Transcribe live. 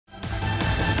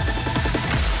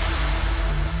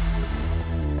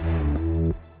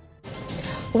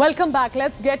Welcome back.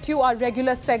 Let's get you our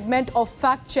regular segment of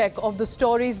fact check of the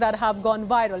stories that have gone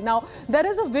viral. Now, there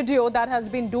is a video that has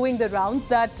been doing the rounds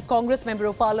that Congress Member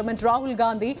of Parliament Rahul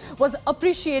Gandhi was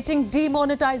appreciating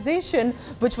demonetisation,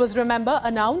 which was, remember,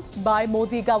 announced by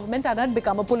Modi government and had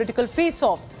become a political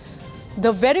face-off.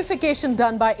 The verification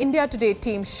done by India Today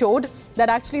team showed that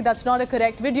actually that's not a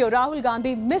correct video. Rahul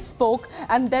Gandhi misspoke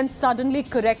and then suddenly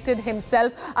corrected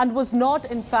himself and was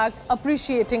not in fact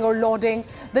appreciating or lauding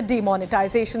the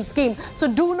demonetisation scheme.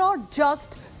 So do not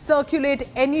just circulate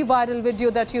any viral video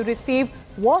that you receive.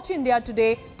 Watch India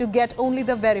Today to get only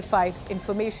the verified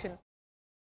information.